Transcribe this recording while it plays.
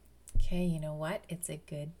Okay, you know what? It's a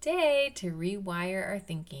good day to rewire our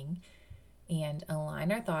thinking and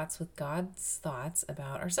align our thoughts with God's thoughts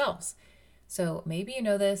about ourselves. So maybe you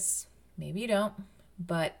know this, maybe you don't,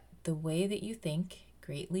 but the way that you think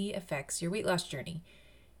greatly affects your weight loss journey.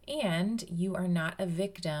 And you are not a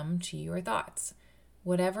victim to your thoughts.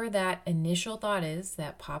 Whatever that initial thought is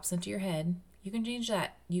that pops into your head, you can change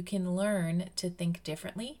that. You can learn to think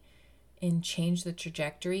differently and change the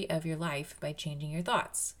trajectory of your life by changing your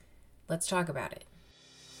thoughts. Let's talk about it.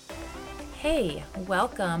 Hey,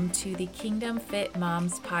 welcome to the Kingdom Fit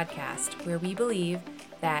Moms podcast, where we believe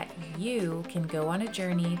that you can go on a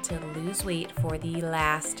journey to lose weight for the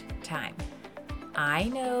last time. I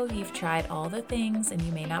know you've tried all the things and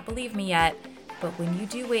you may not believe me yet, but when you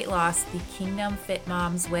do weight loss the Kingdom Fit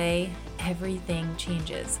Moms way, everything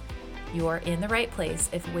changes. You're in the right place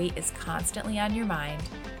if weight is constantly on your mind,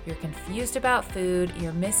 you're confused about food,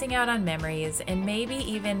 you're missing out on memories, and maybe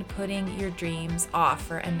even putting your dreams off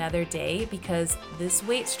for another day because this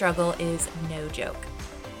weight struggle is no joke.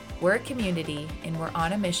 We're a community and we're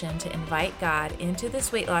on a mission to invite God into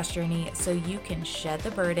this weight loss journey so you can shed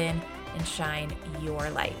the burden and shine your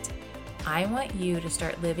light. I want you to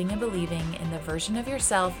start living and believing in the version of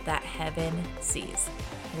yourself that heaven sees.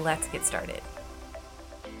 Let's get started.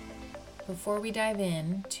 Before we dive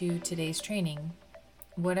into today's training,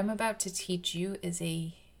 what I'm about to teach you is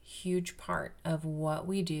a huge part of what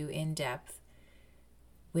we do in depth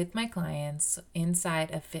with my clients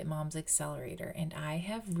inside of Fit Moms Accelerator. And I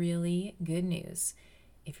have really good news.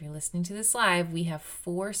 If you're listening to this live, we have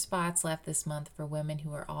 4 spots left this month for women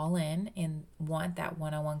who are all in and want that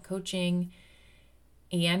one-on-one coaching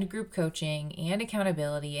and group coaching and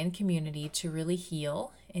accountability and community to really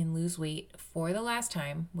heal and lose weight for the last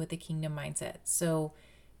time with a kingdom mindset. So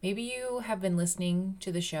maybe you have been listening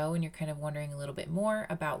to the show and you're kind of wondering a little bit more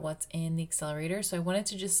about what's in the accelerator. So I wanted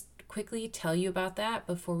to just quickly tell you about that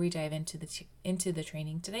before we dive into the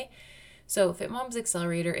training today. So Fit Moms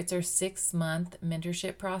Accelerator, it's our 6-month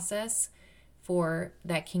mentorship process for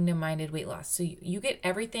that kingdom-minded weight loss. So you get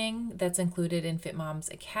everything that's included in Fit Moms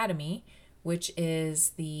Academy, which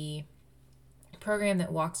is the program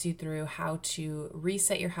that walks you through how to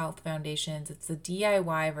reset your health foundations. It's the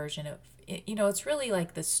DIY version of it. It's really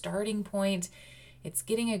like the starting point. It's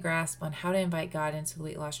getting a grasp on how to invite God into the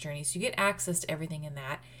weight loss journey. So you get access to everything in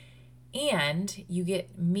that. And you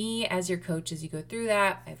get me as your coach as you go through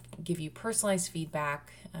that. I give you personalized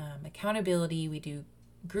feedback, accountability. We do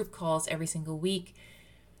group calls every single week,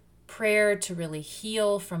 prayer to really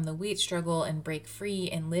heal from the weight struggle and break free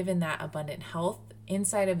and live in that abundant health.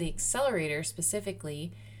 Inside of the accelerator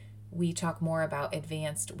specifically, we talk more about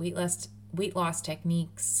advanced weight loss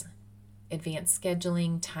techniques, advanced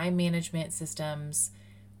scheduling, time management systems.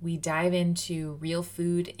 We dive into real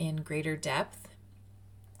food in greater depth.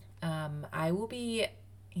 I will be,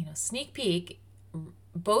 sneak peek,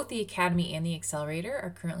 both the Academy and the Accelerator are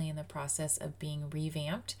currently in the process of being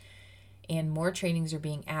revamped and more trainings are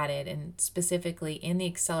being added. And specifically in the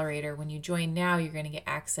Accelerator, when you join now, you're going to get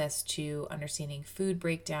access to understanding food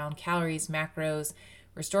breakdown, calories, macros,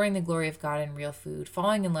 restoring the glory of God in real food,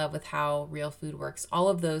 falling in love with how real food works, all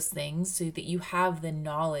of those things so that you have the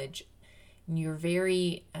knowledge and you're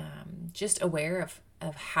very just aware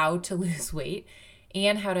of how to lose weight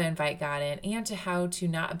and how to invite God in and to how to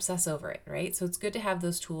not obsess over it, right? So it's good to have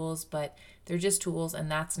those tools, but they're just tools and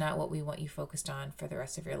that's not what we want you focused on for the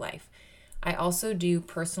rest of your life. I also do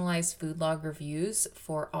personalized food log reviews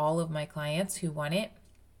for all of my clients who want it.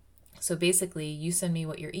 So basically you send me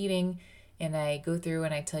what you're eating and I go through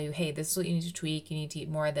and I tell you, hey, this is what you need to tweak. You need to eat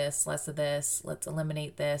more of this, less of this. Let's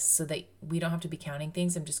eliminate this so that we don't have to be counting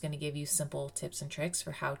things. I'm just going to give you simple tips and tricks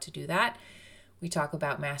for how to do that. We talk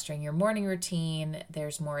about mastering your morning routine.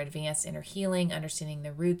 There's more advanced inner healing, understanding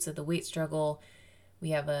the roots of the weight struggle. We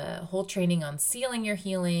have a whole training on sealing your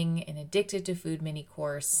healing, an addicted to food mini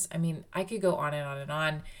course. I mean, I could go on and on and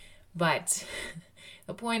on, but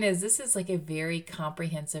the point is this is like a very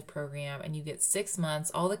comprehensive program and you get 6 months.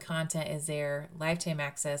 All the content is there, lifetime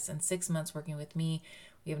access, and 6 months working with me.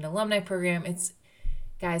 We have an alumni program. It's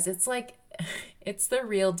like, it's the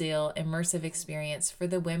real deal immersive experience for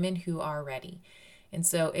the women who are ready. And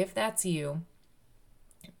so if that's you,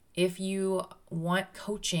 if you want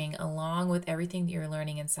coaching along with everything that you're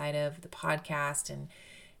learning inside of the podcast and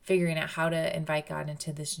figuring out how to invite God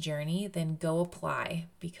into this journey, then go apply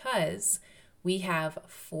because we have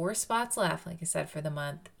 4 spots left, like I said, for the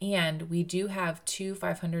month. And we do have 2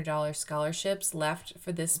 $500 scholarships left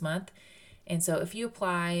for this month. And so if you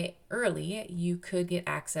apply early, you could get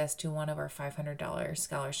access to one of our $500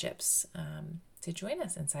 scholarships to join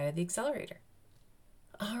us inside of the accelerator.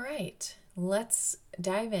 All right, let's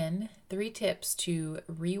dive in. 3 tips to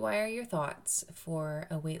rewire your thoughts for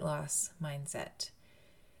a weight loss mindset.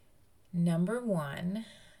 Number 1,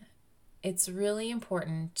 it's really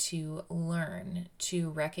important to learn to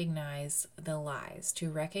recognize the lies,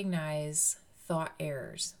 to recognize thought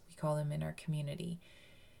errors. We call them in our community.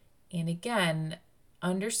 And again,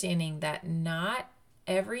 understanding that not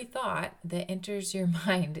every thought that enters your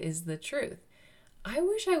mind is the truth. I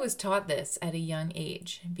wish I was taught this at a young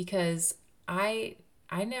age, because I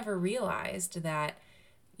never realized that,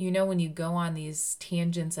 when you go on these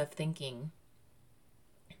tangents of thinking,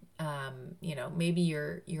 maybe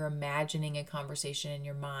you're imagining a conversation in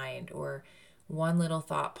your mind, or one little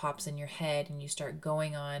thought pops in your head and you start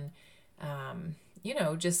going on,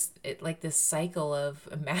 like this cycle of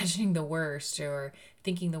imagining the worst or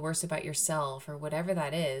thinking the worst about yourself or whatever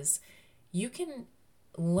that is. You can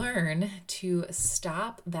learn to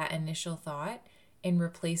stop that initial thought and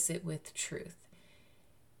replace it with truth.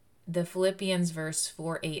 The Philippians verse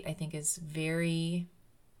 4:8, I think, is very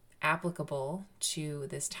applicable to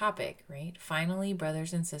this topic, right? Finally,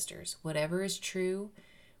 brothers and sisters, whatever is true,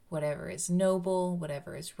 whatever is noble,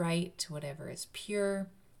 whatever is right, whatever is pure,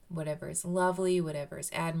 whatever is lovely, whatever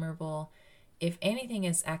is admirable, if anything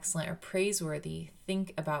is excellent or praiseworthy,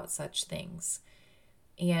 think about such things.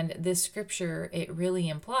 And this scripture, it really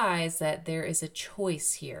implies that there is a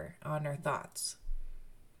choice here on our thoughts.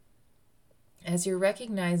 As you're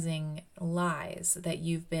recognizing lies that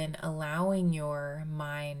you've been allowing your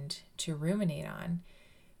mind to ruminate on,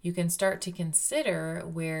 you can start to consider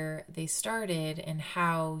where they started and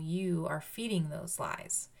how you are feeding those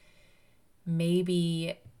lies.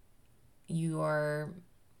 Maybe you are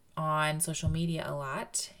on social media a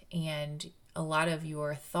lot, and a lot of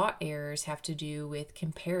your thought errors have to do with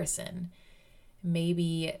comparison.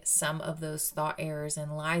 Maybe some of those thought errors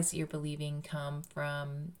and lies that you're believing come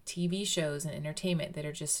from TV shows and entertainment that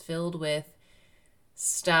are just filled with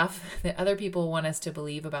stuff that other people want us to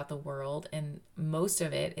believe about the world, and most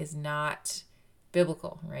of it is not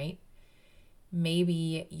biblical, right?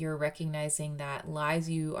 Maybe you're recognizing that lies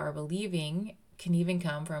you are believing can even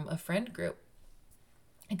come from a friend group.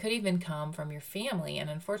 It could even come from your family, and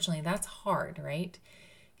unfortunately that's hard, right?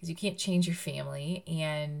 Because you can't change your family,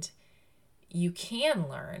 and you can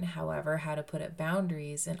learn, however, how to put up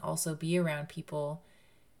boundaries and also be around people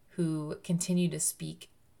who continue to speak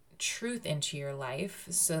truth into your life,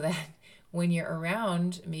 so that when you're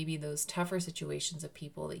around maybe those tougher situations of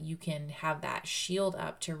people, that you can have that shield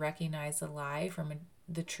up to recognize the lie from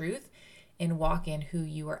the truth and walk in who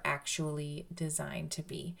you are actually designed to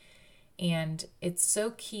be. And it's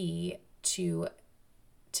so key to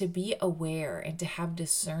be aware and to have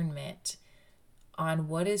discernment on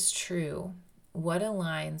what is true, what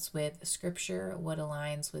aligns with Scripture, what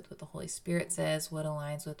aligns with what the Holy Spirit says, what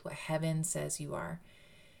aligns with what heaven says you are,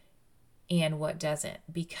 and what doesn't.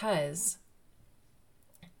 Because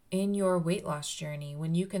in your weight loss journey,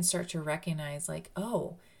 when you can start to recognize, like,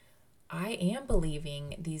 oh, I am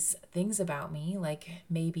believing these things about me, like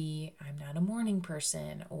maybe I'm not a morning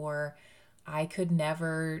person, or I could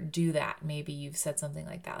never do that. Maybe you've said something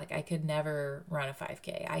like that, like I could never run a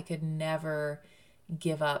 5K. I could never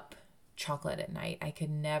give up chocolate at night. I could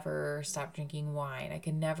never stop drinking wine. I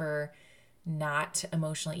could never not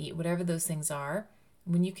emotionally eat, whatever those things are.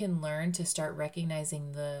 When you can learn to start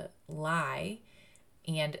recognizing the lie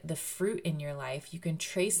and the fruit in your life, you can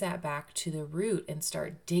trace that back to the root and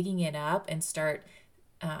start digging it up and start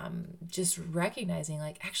just recognizing,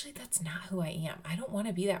 like, actually, that's not who I am. I don't want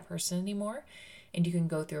to be that person anymore. And you can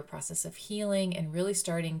go through a process of healing and really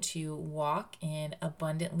starting to walk in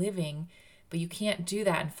abundant living. But you can't do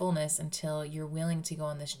that in fullness until you're willing to go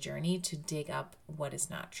on this journey to dig up what is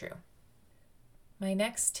not true. My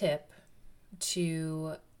next tip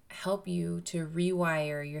to help you to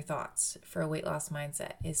rewire your thoughts for a weight loss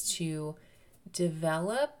mindset is to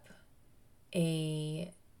develop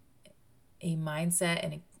a mindset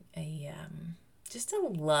and just a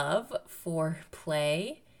love for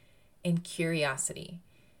play and curiosity.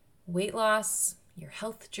 Weight loss, your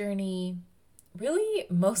health journey, really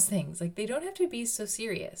most things, like, they don't have to be so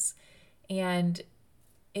serious. And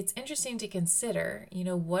it's interesting to consider,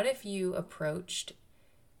 what if you approached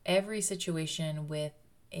every situation with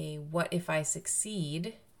a what if I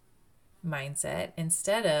succeed mindset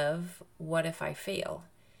instead of what if I fail?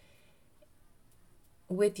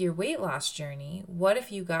 With your weight loss journey, what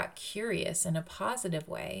if you got curious in a positive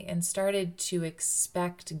way and started to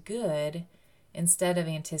expect good instead of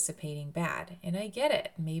anticipating bad? And I get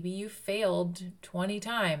it. Maybe you failed 20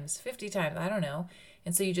 times, 50 times, I don't know.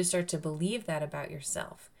 And so you just start to believe that about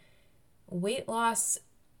yourself. Weight loss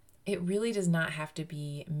it really does not have to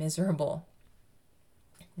be miserable.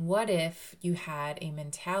 What if you had a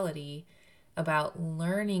mentality about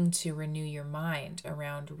learning to renew your mind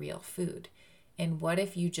around real food? And what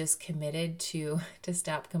if you just committed to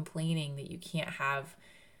stop complaining that you can't have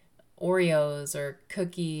Oreos or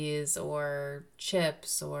cookies or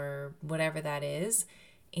chips or whatever that is,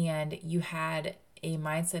 and you had a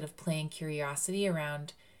mindset of playing curiosity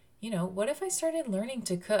around, what if I started learning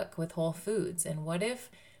to cook with whole foods? And what if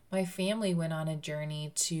my family went on a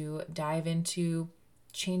journey to dive into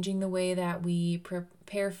changing the way that we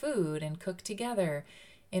prepare food and cook together?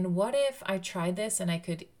 And what if I tried this and I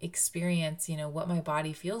could experience, what my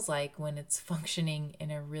body feels like when it's functioning in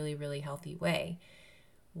a really, really healthy way?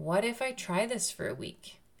 What if I try this for a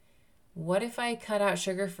week? What if I cut out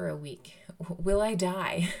sugar for a week? Will I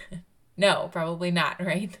die? No, probably not,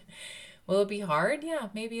 right? Will it be hard? Yeah,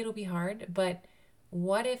 maybe it'll be hard. But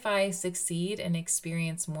what if I succeed and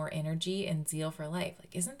experience more energy and zeal for life?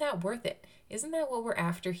 Like, isn't that worth it? Isn't that what we're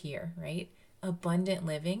after here, right? Abundant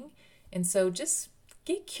living. And so just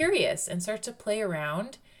get curious and start to play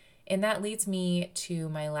around. And that leads me to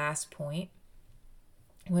my last point.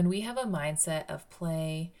 When we have a mindset of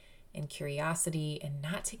play and curiosity and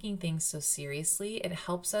not taking things so seriously, it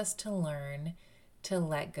helps us to learn to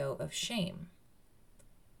let go of shame.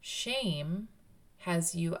 Shame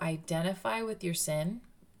has you identify with your sin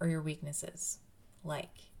or your weaknesses.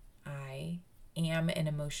 Like, I am an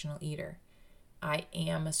emotional eater. I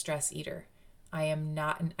am a stress eater. I am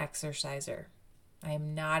not an exerciser. I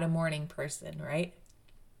am not a morning person, right?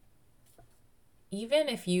 Even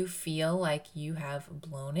if you feel like you have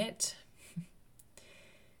blown it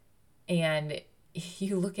and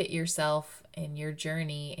you look at yourself and your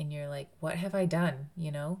journey and you're like, what have I done?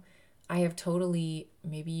 I have totally,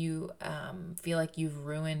 maybe you feel like you've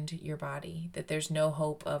ruined your body, that there's no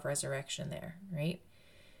hope of resurrection there, right?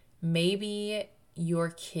 Maybe your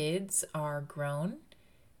kids are grown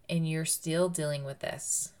and you're still dealing with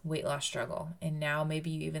this weight loss struggle. And now maybe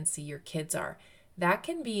you even see your kids are. That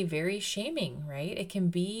can be very shaming, right? It can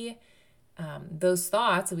be those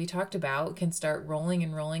thoughts that we talked about can start rolling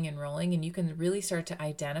and rolling and rolling, and you can really start to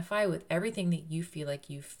identify with everything that you feel like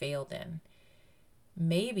you failed in.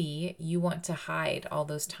 Maybe you want to hide all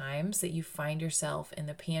those times that you find yourself in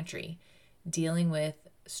the pantry dealing with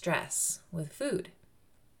stress with food.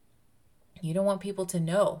 You don't want people to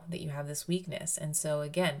know that you have this weakness. And so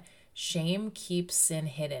again, shame keeps sin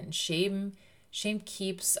hidden. Shame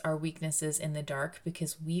keeps our weaknesses in the dark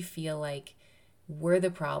because we feel like we're the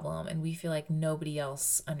problem and we feel like nobody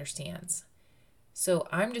else understands. So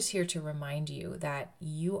I'm just here to remind you that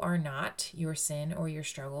you are not your sin or your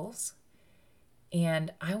struggles.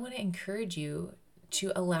 And I want to encourage you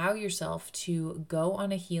to allow yourself to go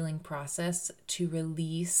on a healing process to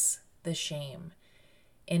release the shame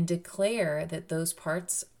and declare that those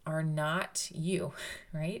parts are not you,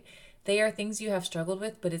 right? They are things you have struggled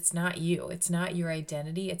with, but it's not you. It's not your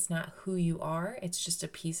identity. It's not who you are. It's just a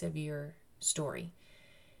piece of your story.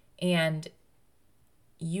 And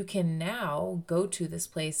you can now go to this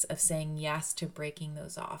place of saying yes to breaking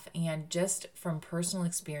those off. And just from personal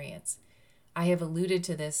experience, I have alluded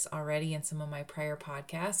to this already in some of my prior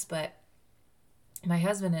podcasts, but my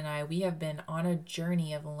husband and I, we have been on a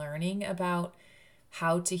journey of learning about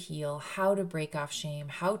how to heal, how to break off shame,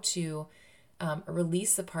 how to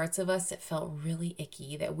release the parts of us that felt really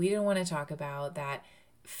icky, that we didn't want to talk about, that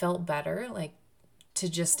felt better, like to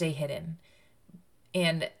just stay hidden.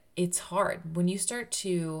 And it's hard when you start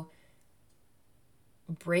to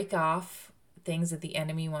break off things that the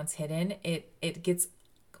enemy wants hidden. It gets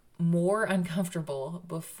more uncomfortable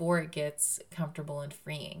before it gets comfortable and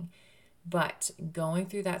freeing. But going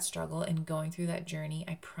through that struggle and going through that journey,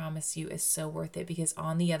 I promise you, is so worth it, because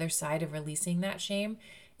on the other side of releasing that shame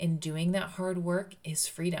and doing that hard work is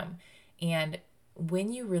freedom. And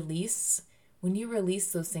when you release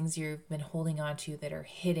those things you've been holding on to that are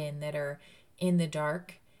hidden, that are in the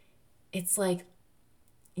dark, it's like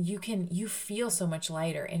you feel so much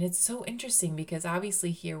lighter. And it's so interesting because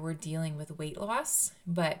obviously here we're dealing with weight loss,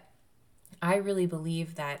 but I really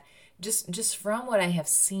believe that just from what I have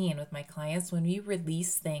seen with my clients, when we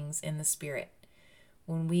release things in the spirit,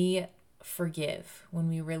 when we forgive, when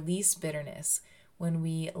we release bitterness, when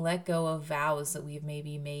we let go of vows that we've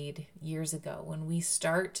maybe made years ago, when we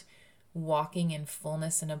start walking in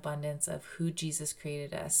fullness and abundance of who Jesus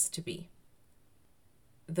created us to be,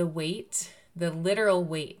 the literal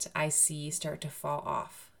weight I see start to fall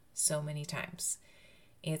off so many times.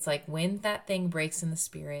 It's like when that thing breaks in the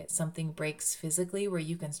spirit, something breaks physically where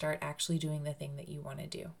you can start actually doing the thing that you want to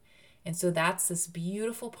do. And so that's this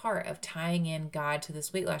beautiful part of tying in God to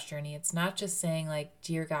this weight loss journey. It's not just saying like,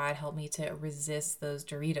 dear God, help me to resist those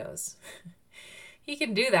Doritos. He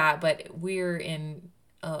can do that, but we're in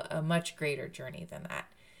a much greater journey than that.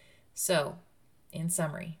 So in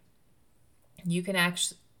summary, you can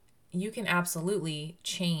absolutely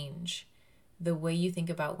change the way you think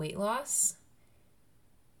about weight loss.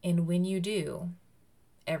 And when you do,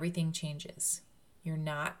 everything changes. You're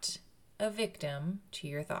not a victim to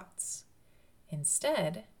your thoughts.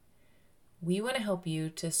 Instead, we want to help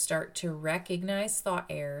you to start to recognize thought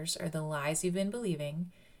errors or the lies you've been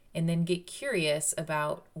believing, and then get curious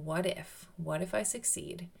about what if I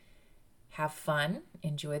succeed? Have fun,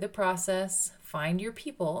 enjoy the process, find your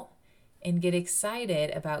people, and get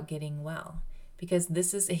excited about getting well. Because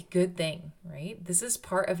this is a good thing, right? This is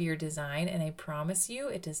part of your design, and I promise you,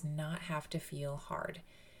 it does not have to feel hard.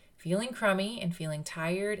 Feeling crummy and feeling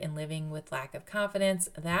tired and living with lack of confidence,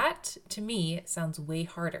 that to me sounds way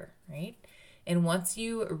harder, right? And once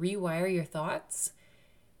you rewire your thoughts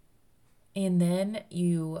and then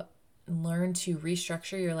you learn to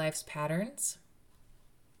restructure your life's patterns,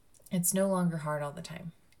 it's no longer hard all the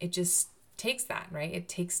time. It just takes that, right? It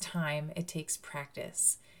takes time, it takes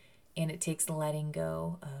practice, and it takes letting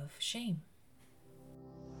go of shame.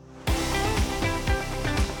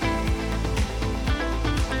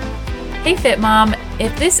 Hey Fit Mom,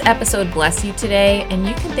 if this episode blessed you today and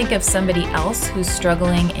you can think of somebody else who's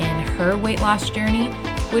struggling in her weight loss journey,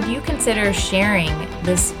 would you consider sharing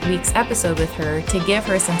this week's episode with her to give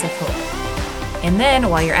her a sense of hope? And then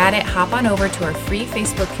while you're at it, hop on over to our free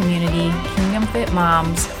Facebook community, Kingdom Fit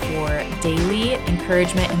Moms, for daily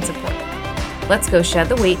encouragement and support. Let's go shed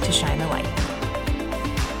the weight to shine the light.